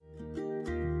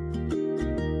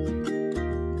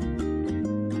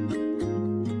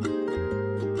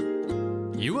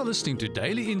are listening to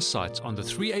Daily Insights on the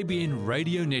 3ABN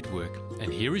Radio Network,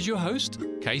 and here is your host,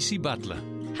 Kaysie Butler.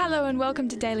 Hello and welcome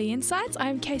to Daily Insights.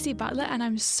 I'm Kaysie Butler and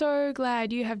I'm so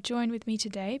glad you have joined with me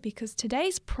today because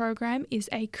today's program is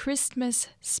a Christmas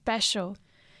special.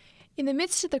 In the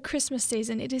midst of the Christmas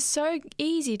season, it is so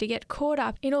easy to get caught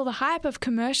up in all the hype of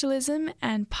commercialism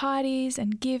and parties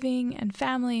and giving and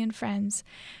family and friends.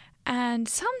 And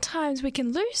sometimes we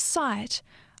can lose sight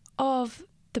of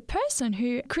the person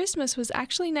who Christmas was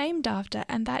actually named after,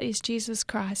 and that is Jesus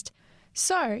Christ.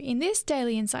 So, in this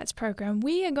Daily Insights program,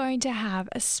 we are going to have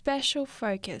a special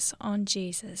focus on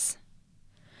Jesus.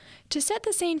 To set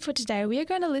the scene for today, we are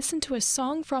going to listen to a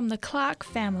song from the Clark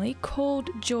family called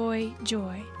Joy,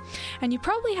 Joy. And you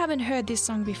probably haven't heard this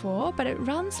song before, but it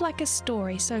runs like a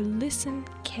story, so listen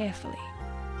carefully.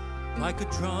 Like a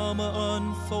drama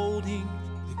unfolding,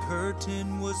 the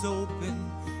curtain was open.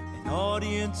 An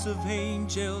audience of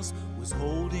angels was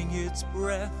holding its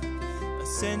breath. A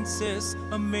census,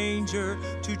 a manger,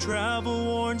 two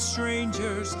travel-worn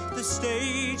strangers. The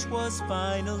stage was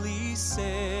finally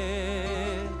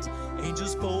set.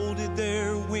 Angels folded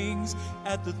their wings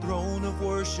at the throne of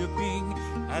worshiping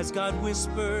as God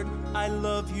whispered, "I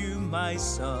love you, my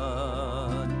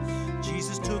son."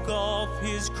 Jesus took off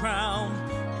his crown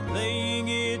and laying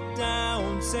it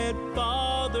down said,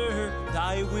 "Father,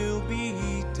 thy will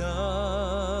be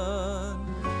done."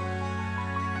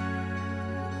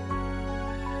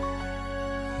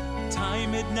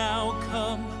 Time had now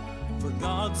come for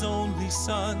God's only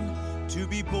Son to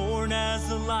be born as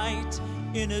a light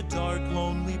in a dark,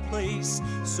 lonely place.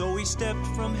 So he stepped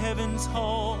from heaven's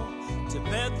hall to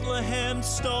Bethlehem's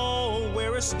stall,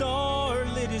 where a star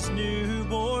lit his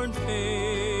newborn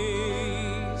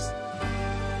face.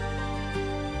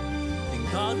 Then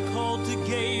God called to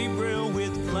Gabriel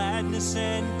with gladness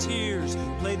and tears,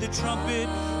 play the trumpet,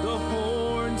 the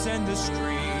horns, and the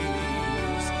streams.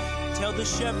 Tell the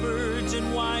shepherds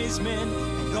and wise men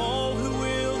and all who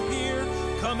will hear,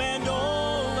 command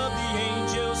all of the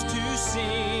angels to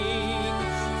sing.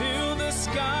 Fill the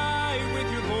sky with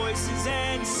your voices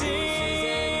and sing.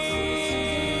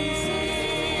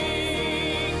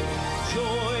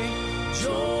 Joy,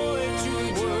 joy to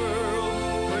the world,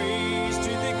 praise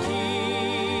to the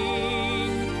King.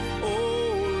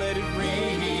 Oh, let it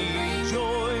ring.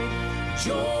 Joy,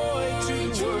 joy to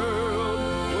the world,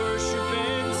 worship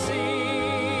and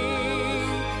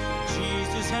sing.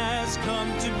 Jesus has come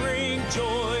to bring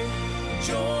joy,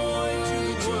 joy to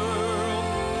the world,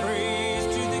 praise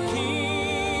to the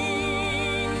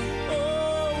King.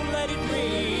 Oh, let it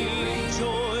ring.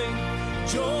 Joy,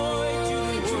 joy to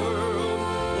the world,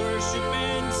 worship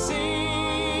and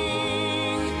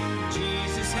sing.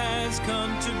 Jesus has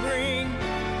come to bring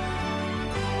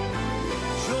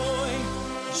joy,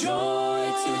 joy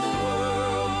to the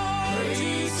world,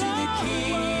 praise to the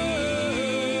King.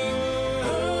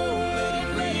 Oh, let it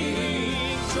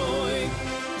ring. Joy,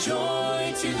 joy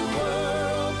to the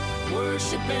world,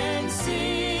 worship and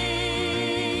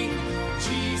sing.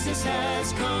 Jesus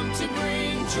has come to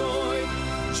bring joy,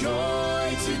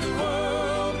 joy to the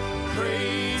world,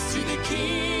 praise to the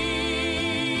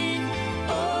King.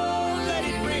 Oh, let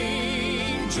it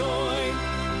ring. Joy,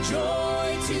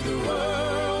 joy to the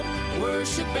world,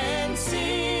 worship and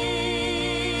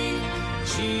sing.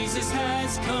 Jesus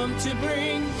has come to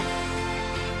bring,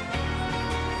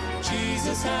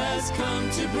 Jesus has come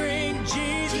to bring,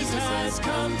 Jesus has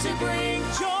come to bring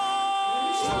joy.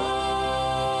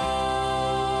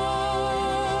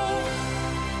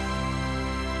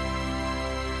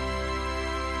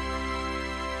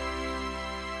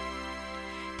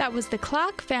 That was the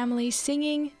Clark family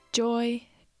singing Joy,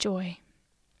 Joy.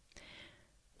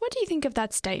 What do you think of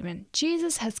that statement?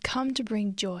 Jesus has come to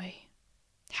bring joy.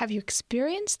 Have you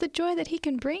experienced the joy that he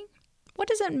can bring? What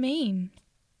does it mean?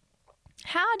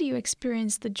 How do you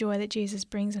experience the joy that Jesus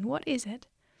brings, and what is it?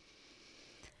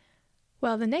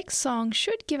 Well, the next song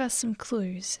should give us some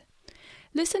clues.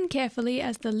 Listen carefully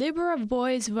as the Libera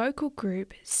Boys vocal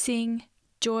group sing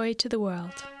Joy to the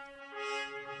World.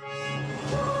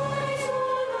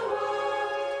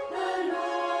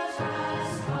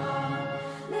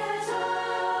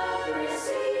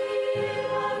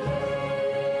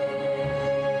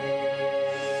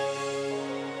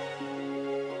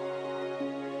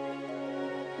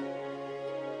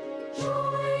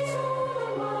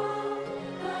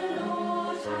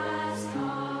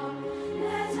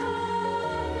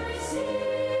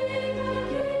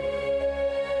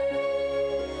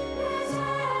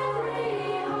 Let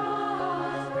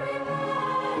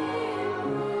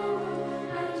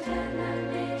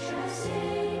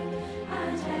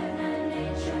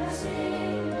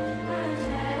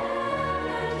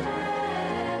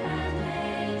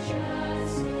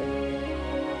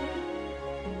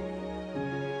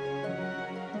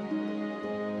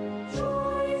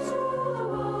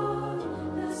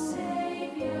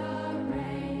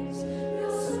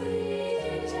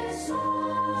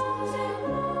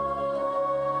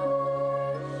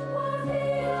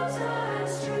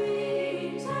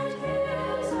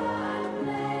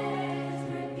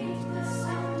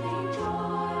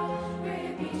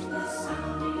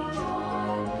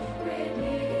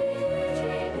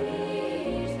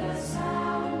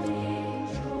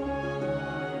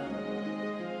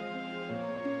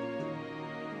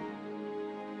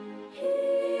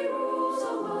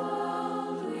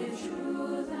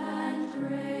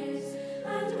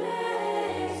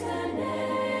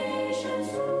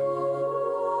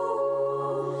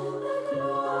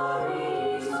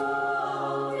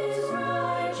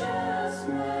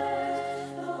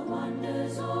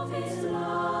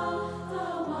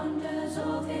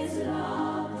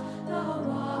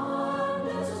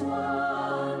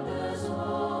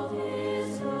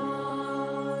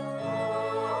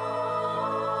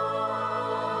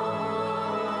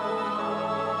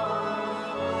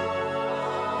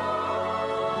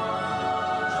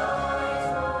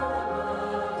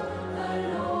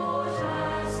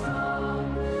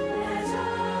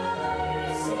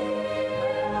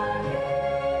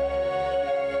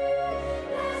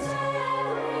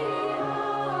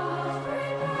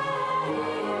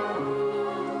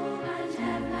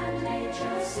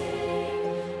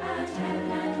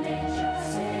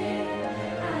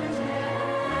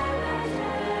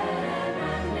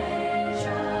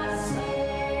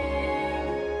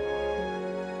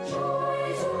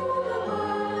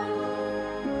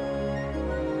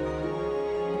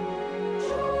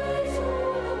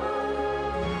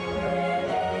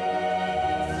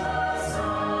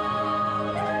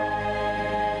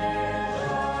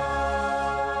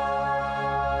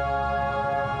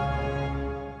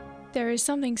There is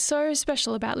something so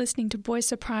special about listening to boy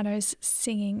sopranos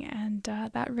singing, and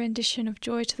that rendition of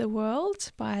Joy to the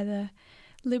World by the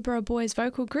Libra Boys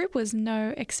vocal group was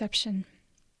no exception.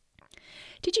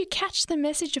 Did you catch the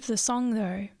message of the song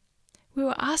though? We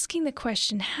were asking the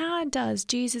question, how does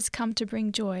Jesus come to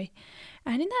bring joy?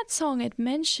 And in that song it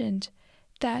mentioned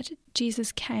that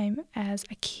Jesus came as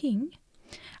a king,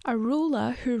 a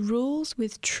ruler who rules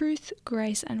with truth,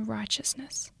 grace, and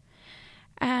righteousness.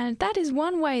 And that is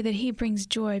one way that he brings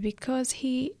joy, because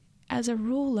he, as a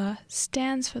ruler,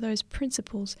 stands for those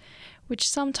principles which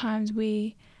sometimes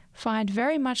we find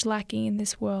very much lacking in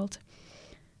this world.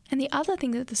 And the other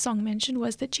thing that the song mentioned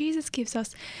was that Jesus gives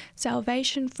us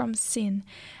salvation from sin.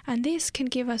 And this can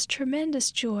give us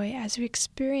tremendous joy as we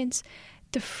experience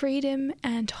the freedom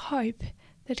and hope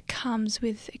that comes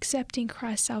with accepting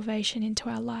Christ's salvation into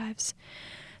our lives.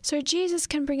 So Jesus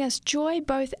can bring us joy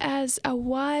both as a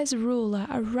wise ruler,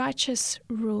 a righteous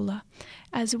ruler,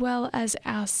 as well as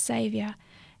our Saviour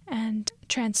and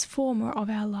transformer of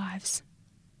our lives.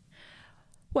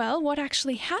 Well, what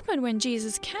actually happened when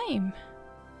Jesus came?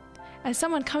 As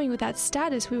someone coming with that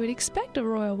status, we would expect a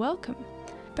royal welcome.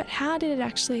 But how did it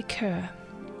actually occur?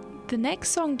 The next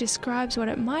song describes what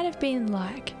it might have been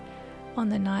like on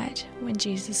the night when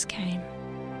Jesus came.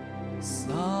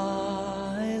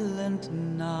 Silent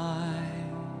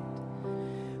night,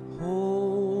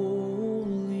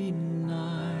 holy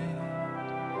night,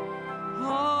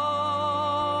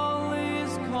 all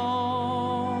is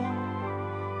calm,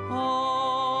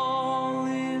 all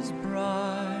is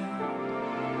bright,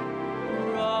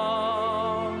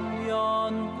 round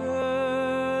yon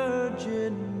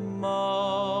virgin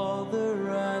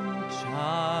mother and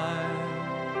child.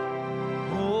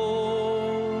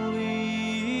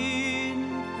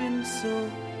 So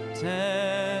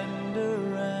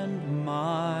tender and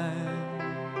mild,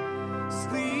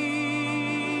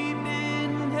 sleep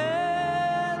in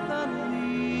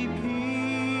heavenly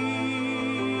peace,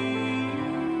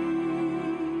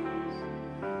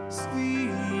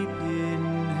 sleep in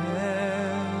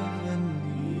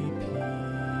heavenly peace.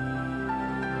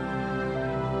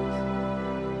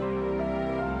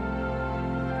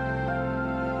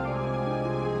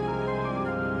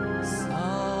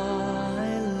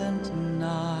 Silent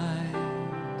night,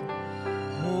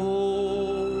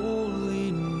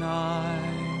 holy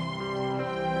night,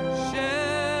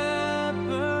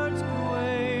 shepherds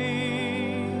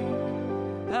quake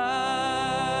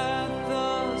at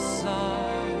the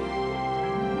sight,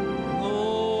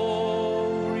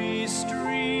 glory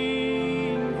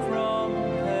stream from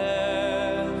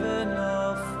heaven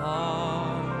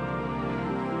afar,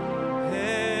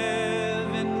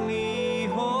 heavenly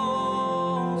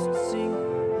hosts sing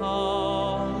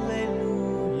hallelujah.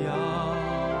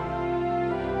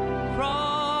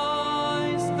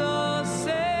 Christ the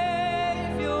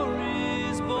Savior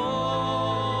is born.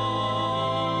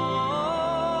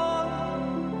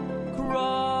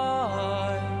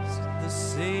 Christ the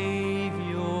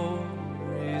Savior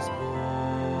is born.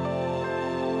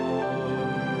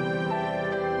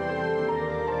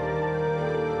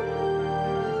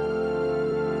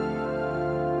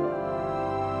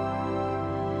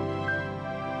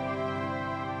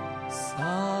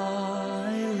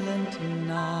 Silent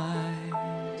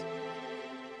night,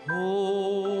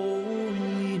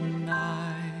 holy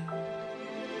night,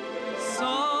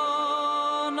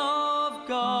 Son of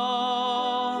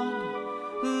God,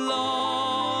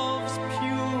 love's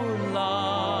pure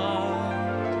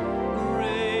light,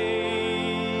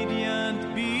 radiant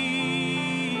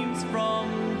beams from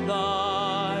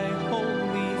thy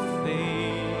holy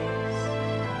face,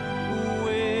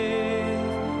 with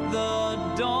the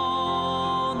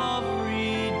dawn of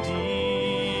redeeming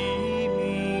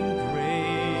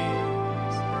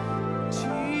grace.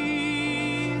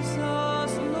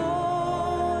 Jesus,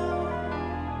 Lord,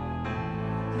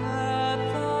 at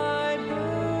thy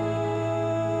birth.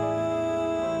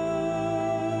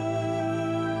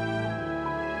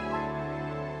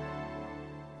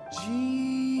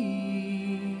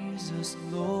 Jesus,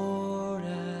 Lord,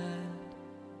 at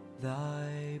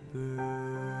thy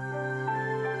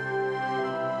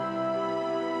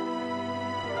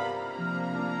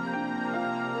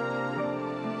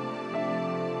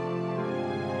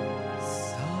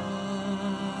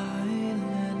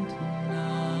silent night.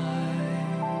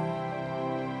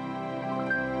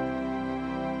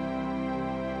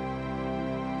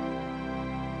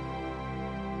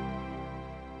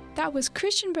 That was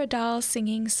Christian Berdal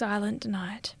singing Silent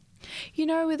Night. You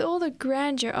know, with all the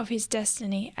grandeur of his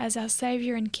destiny as our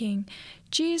Saviour and King,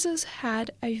 Jesus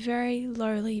had a very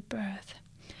lowly birth.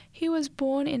 He He was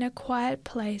born in a quiet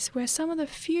place where some of the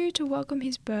few to welcome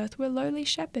his birth were lowly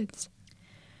shepherds.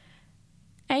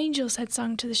 Angels had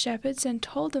sung to the shepherds and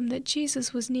told them that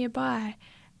Jesus was nearby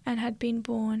and had been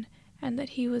born, and that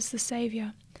he was the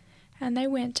Saviour. And they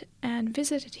went and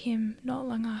visited him not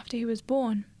long after he was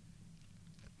born.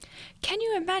 Can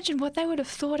you imagine what they would have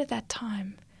thought at that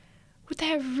time? Would they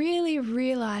have really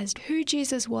realized who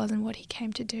Jesus was and what he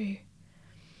came to do?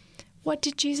 What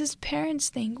did Jesus' parents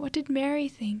think? What did Mary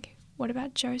think? What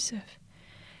about Joseph?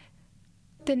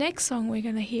 The next song we're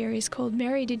going to hear is called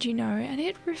Mary Did You Know, and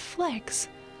it reflects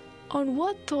on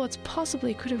what thoughts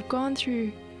possibly could have gone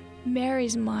through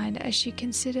Mary's mind as she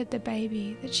considered the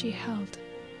baby that she held.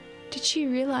 Did she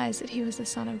realize that he was the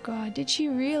Son of God? Did she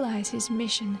realize his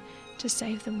mission to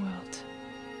save the world?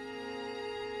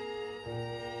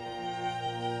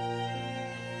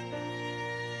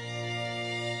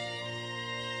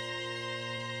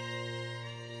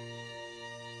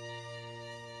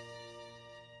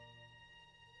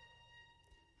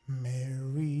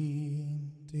 Mary,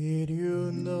 did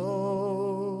you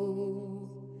know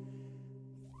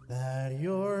that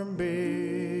your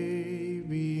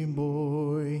baby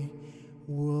boy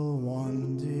will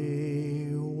one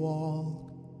day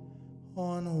walk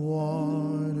on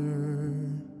water?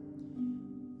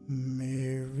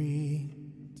 Mary,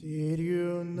 did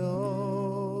you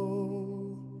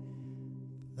know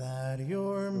that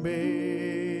your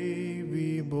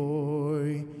baby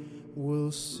boy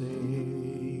will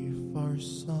save our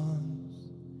sons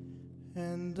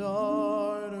and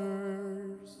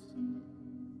daughters?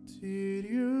 Did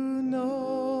you know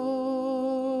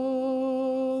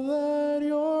that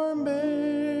your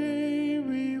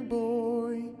baby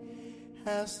boy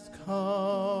has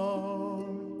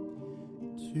come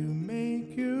to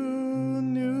make you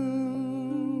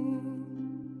new?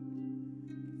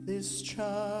 This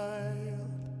child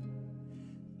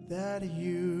that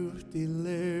you've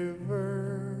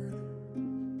delivered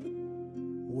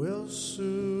will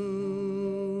soon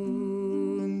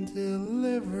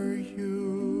deliver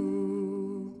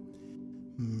you.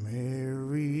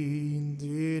 Mary,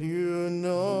 did you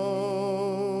know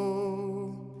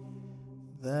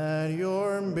that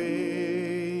your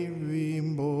baby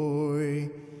boy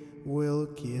will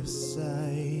give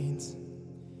sight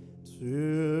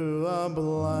to a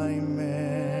blind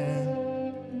man?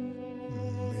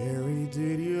 Mary,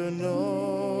 did you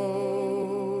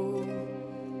know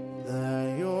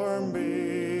that your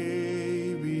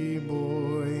baby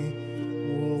boy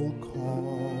will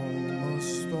calm a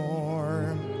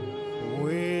storm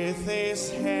with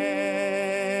his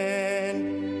hand?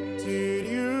 Did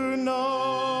you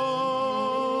know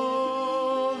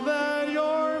that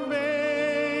your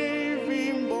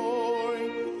baby boy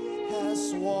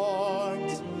has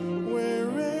walked where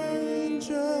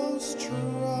angels trod?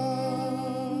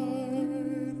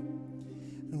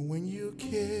 And when you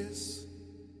kiss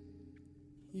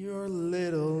your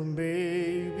little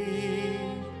baby,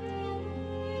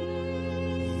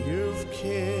 you've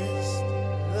kissed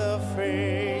the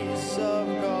face of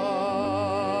God.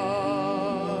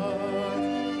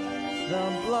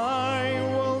 The blind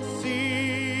will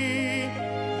see,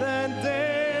 the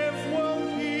deaf will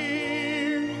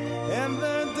hear, and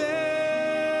the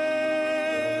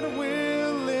dead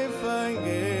will live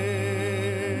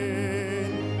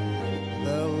again.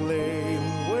 The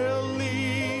lame will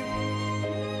leap,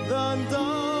 the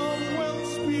dumb will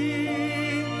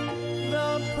speak, the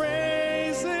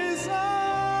praises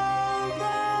of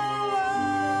the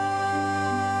Lamb.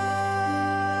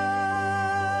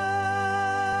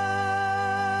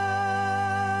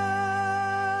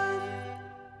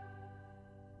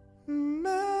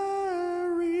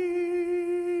 Mary,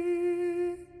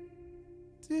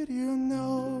 did you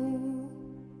know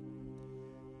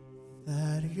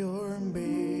that your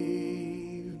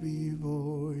baby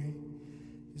boy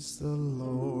is the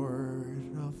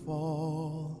Lord of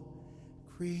all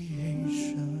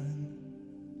creation?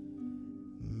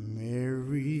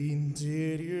 Mary,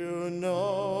 did you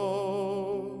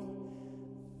know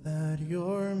that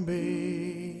your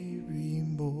baby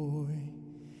boy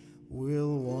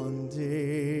will one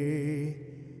day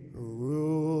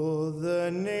rule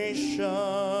the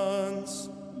nations?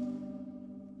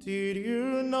 Did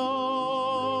you know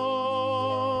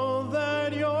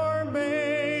that your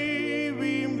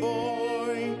baby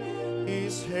boy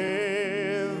is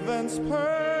heaven's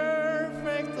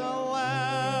perfect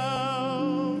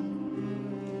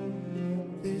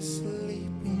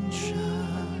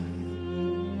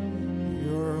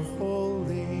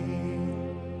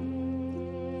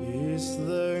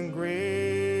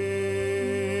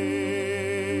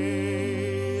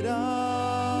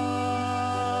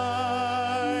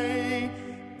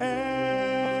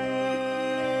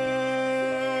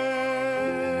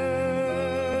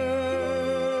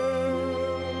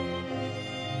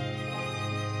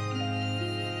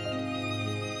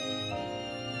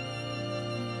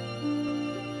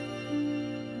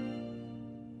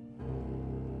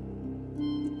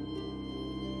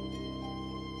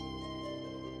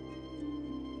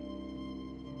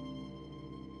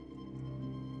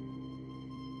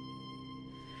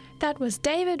That was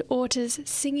David Ortiz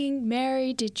singing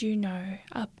Mary Did You Know,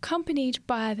 accompanied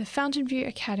by the Fountain View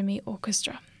Academy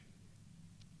Orchestra.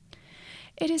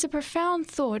 It is a profound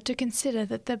thought to consider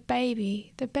that the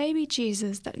baby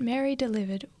Jesus that Mary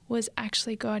delivered was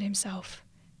actually God himself.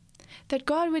 That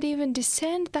God would even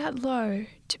descend that low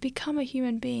to become a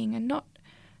human being, and not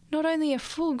only a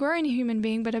full-grown human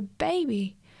being, but a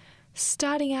baby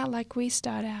starting out like we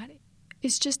start out,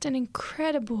 is just an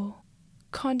incredible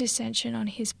condescension on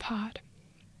his part.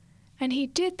 And he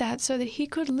did that so that he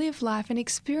could live life and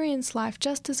experience life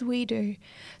just as we do,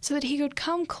 so that he could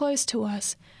come close to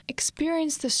us,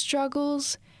 experience the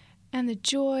struggles and the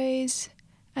joys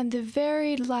and the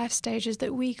varied life stages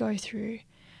that we go through,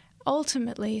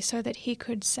 ultimately so that he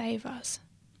could save us.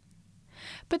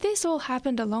 But this all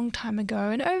happened a long time ago,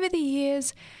 and over the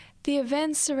years, the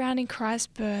events surrounding Christ's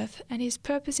birth and his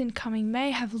purpose in coming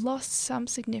may have lost some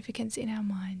significance in our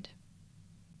mind.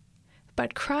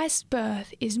 But Christ's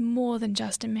birth is more than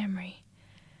just a memory,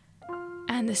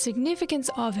 and the significance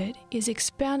of it is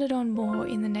expounded on more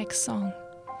in the next song.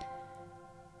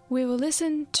 We will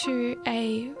listen to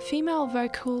a female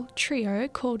vocal trio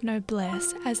called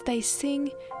Noblesse as they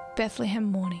sing Bethlehem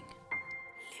Morning.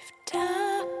 Lift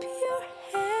up your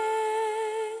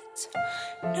heads,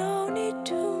 no need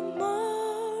to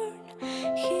mourn.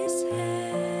 His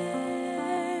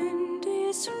hand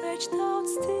is stretched out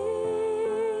still.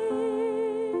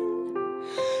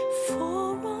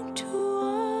 For unto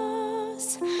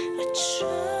us a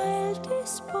child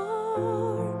is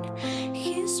born,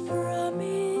 his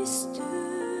promise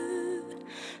to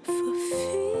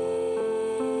fulfill.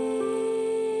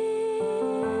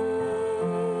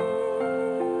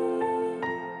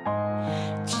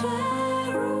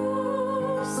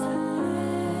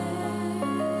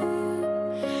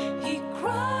 He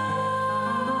cried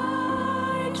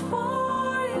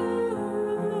for you.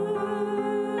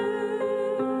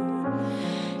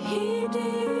 He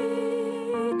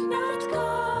did not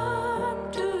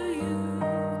come to you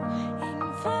in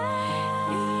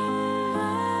vain.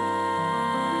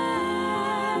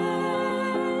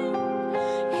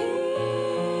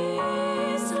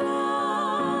 His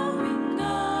loving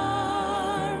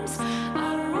arms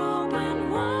are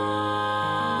open wide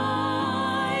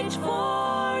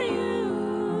for you,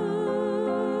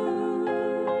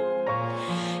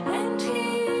 and He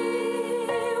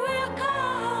will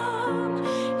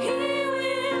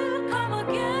come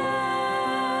again.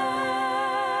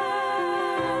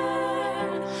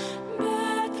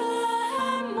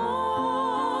 Bethlehem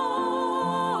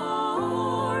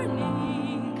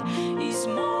morning is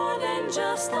more than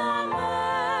just a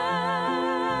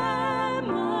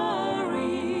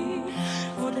memory,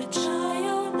 for the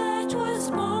child that was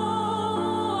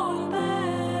born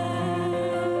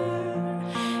there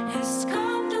has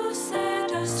come to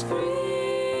set us free.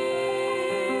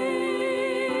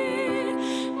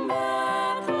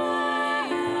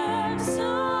 Bethlehem sunrise,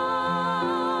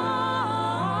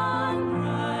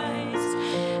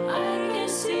 I can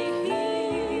see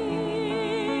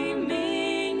Him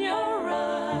in your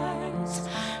eyes,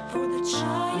 for the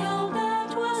child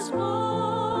that was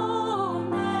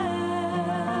born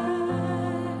there,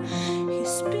 His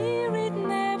spirit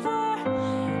never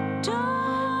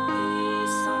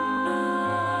dies on earth,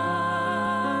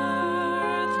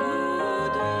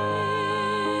 goodwill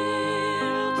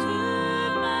to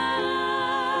man.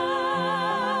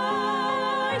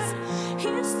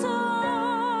 His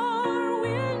star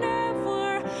will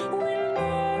never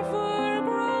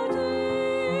grow dim.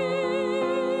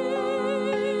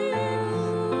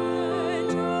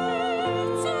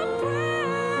 It's a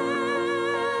brand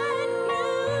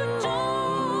new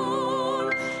dawn,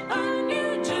 a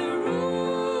new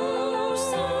Jerusalem,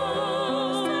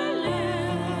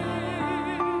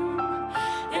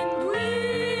 and we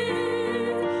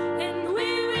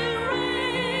will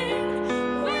reign,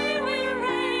 we will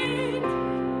reign,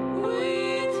 we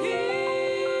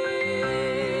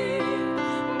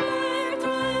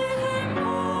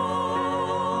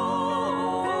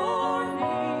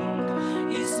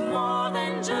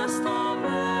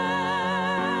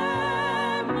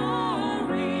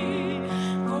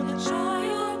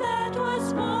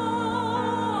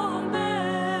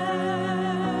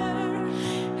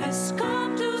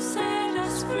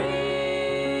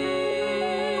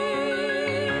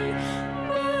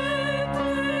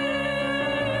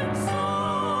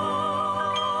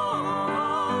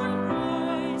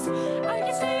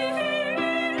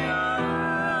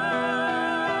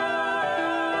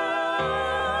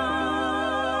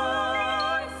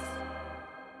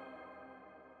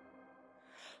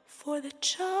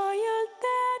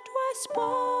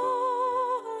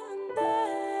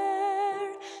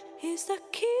is the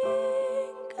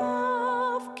King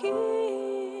of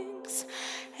kings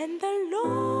and the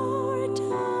Lord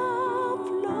of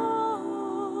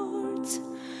lords,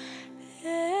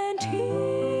 and He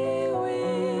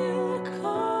will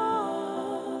come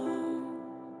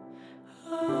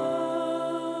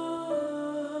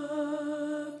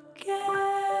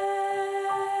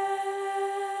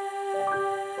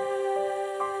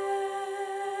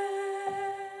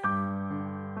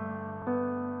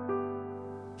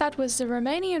That was the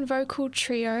Romanian vocal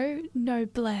trio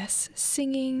Noblesse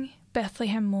singing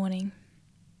Bethlehem Morning.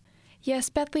 Yes,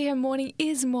 Bethlehem Morning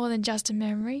is more than just a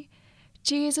memory.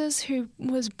 Jesus, who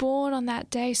was born on that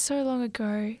day so long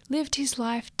ago, lived his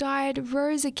life, died,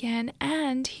 rose again,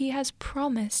 and he has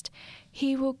promised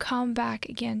he will come back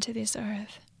again to this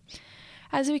earth.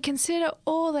 As we consider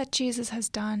all that Jesus has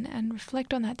done and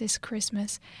reflect on that this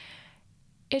Christmas,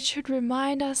 it should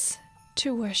remind us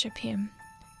to worship him.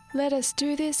 Let us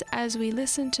do this as we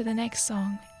listen to the next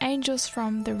song, Angels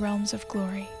from the Realms of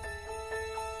Glory.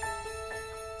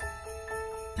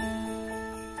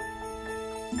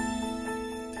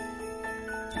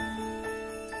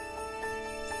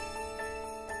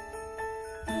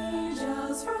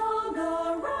 Angels from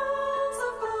the realms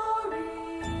of glory,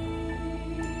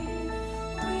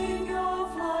 wing your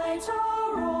flight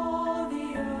o'er the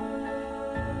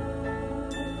earth.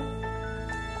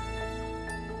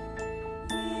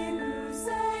 He who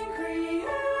sang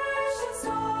creation's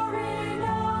story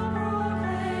now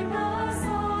proclaim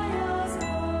Messiah's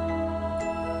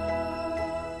birth.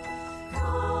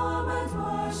 Come and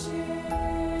worship,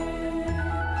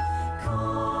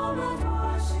 come and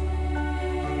worship.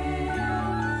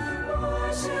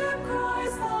 Worship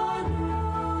Christ the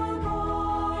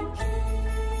newborn King.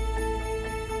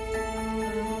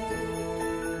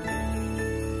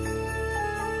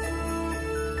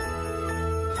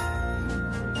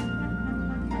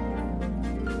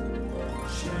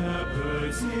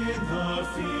 Shepherds in the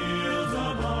field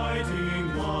abiding,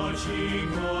 watching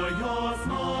o'er your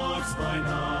flocks by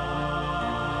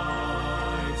night.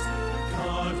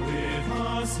 God with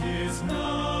us is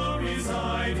now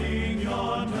residing,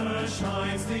 yonder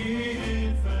shines the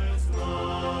infant's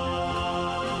light.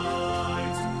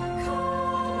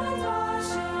 Come and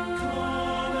worship,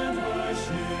 Come and worship,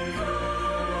 come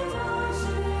and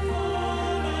worship.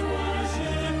 come and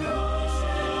worship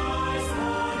Christ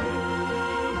the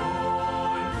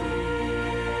newborn King.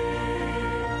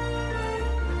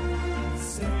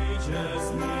 Sages,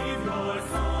 leave your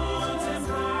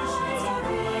contemplations,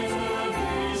 bright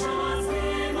visions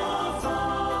beam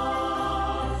afar.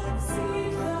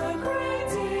 Seek the great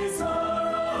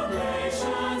Desire of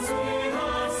nations, we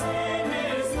have seen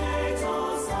his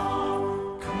little star.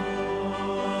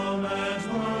 Come and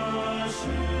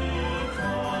worship,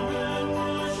 come and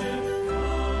worship,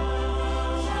 come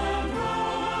and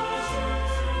worship,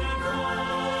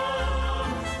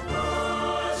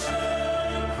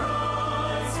 worship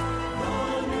Christ, the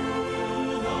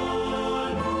newborn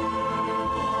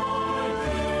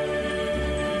King.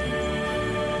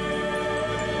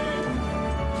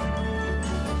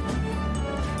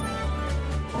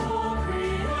 All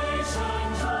creation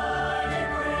join in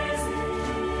praising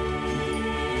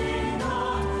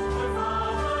God, the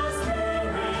Father,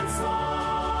 Spirit, Son.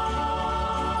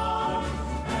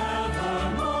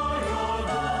 Evermore your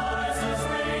voices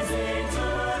raising to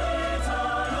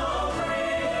eternal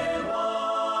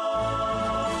reward.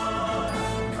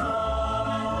 Come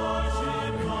and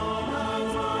worship, come and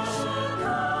worship,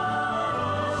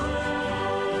 Christ the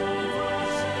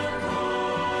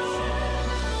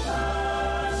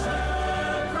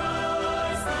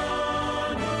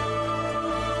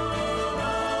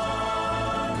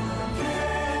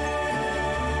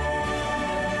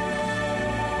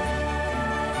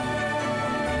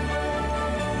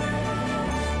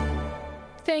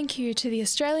Thank you to the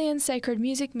Australian Sacred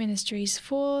Music Ministries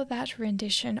for that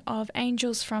rendition of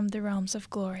Angels from the Realms of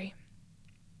Glory.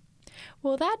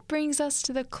 Well, that brings us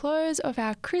to the close of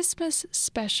our Christmas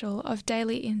special of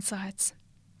Daily Insights.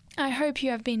 I hope you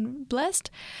have been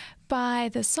blessed by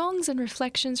the songs and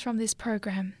reflections from this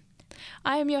program.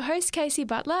 I am your host, Kaysie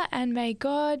Butler, and may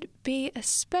God be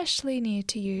especially near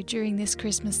to you during this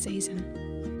Christmas season.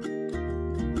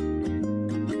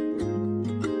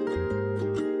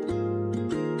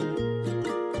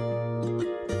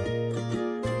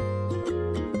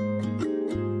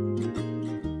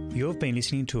 You've been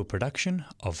listening to a production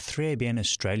of 3ABN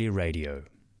Australia Radio.